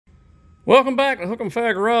Welcome back to Hook 'em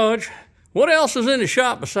Fair Garage. What else is in the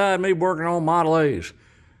shop beside me working on Model A's?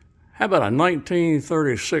 How about a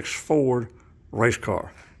 1936 Ford race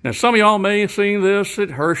car? Now, some of y'all may have seen this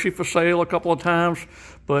at Hershey for sale a couple of times,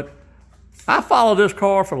 but I followed this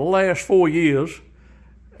car for the last 4 years,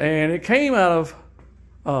 and it came out of,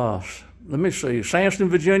 Sandston,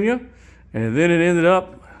 Virginia, and then it ended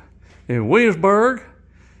up in Williamsburg,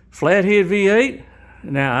 flathead V8.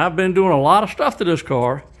 Now, I've been doing a lot of stuff to this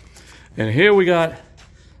car, and here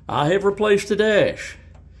I have replaced the dash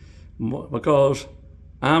because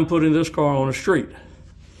I'm putting this car on the street.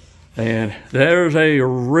 And there's a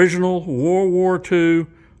original World War II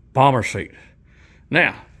bomber seat.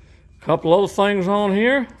 Now, a couple other things on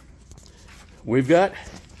here. We've got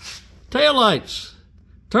tail lights,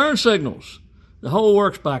 turn signals, the whole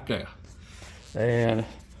works back there. And a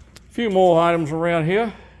few more items around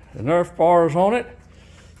here. The Nerf bars on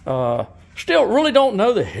it. Still really don't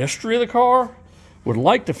know the history of the car. Would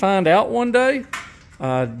like to find out one day.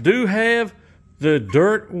 I do have the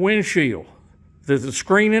dirt windshield. There's a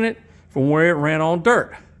screen in it from where it ran on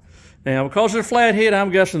dirt. Now, because it's a flathead, I'm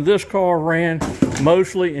guessing this car ran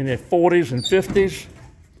mostly in the 40s and 50s.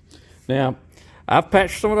 Now, I've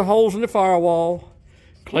patched some of the holes in the firewall,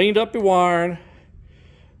 cleaned up the wiring.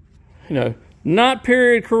 You know, not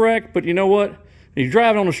period correct, but you know what? When you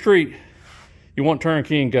drive on the street, you want turn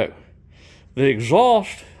key and go. The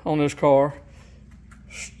exhaust on this car,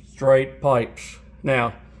 straight pipes.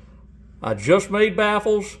 Now, I just made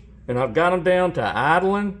baffles, and I've got them down to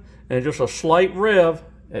idling and just a slight rev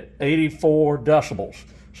at 84 decibels.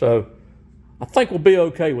 So I think we'll be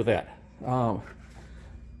okay with that.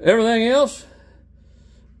 Everything else,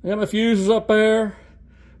 I got my fuses up there.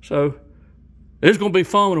 So it's gonna be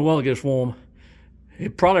fun when the weather gets warm.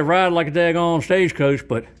 It probably ride like a daggone stagecoach,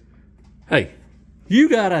 but hey, you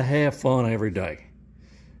gotta have fun every day.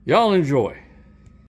 Y'all enjoy.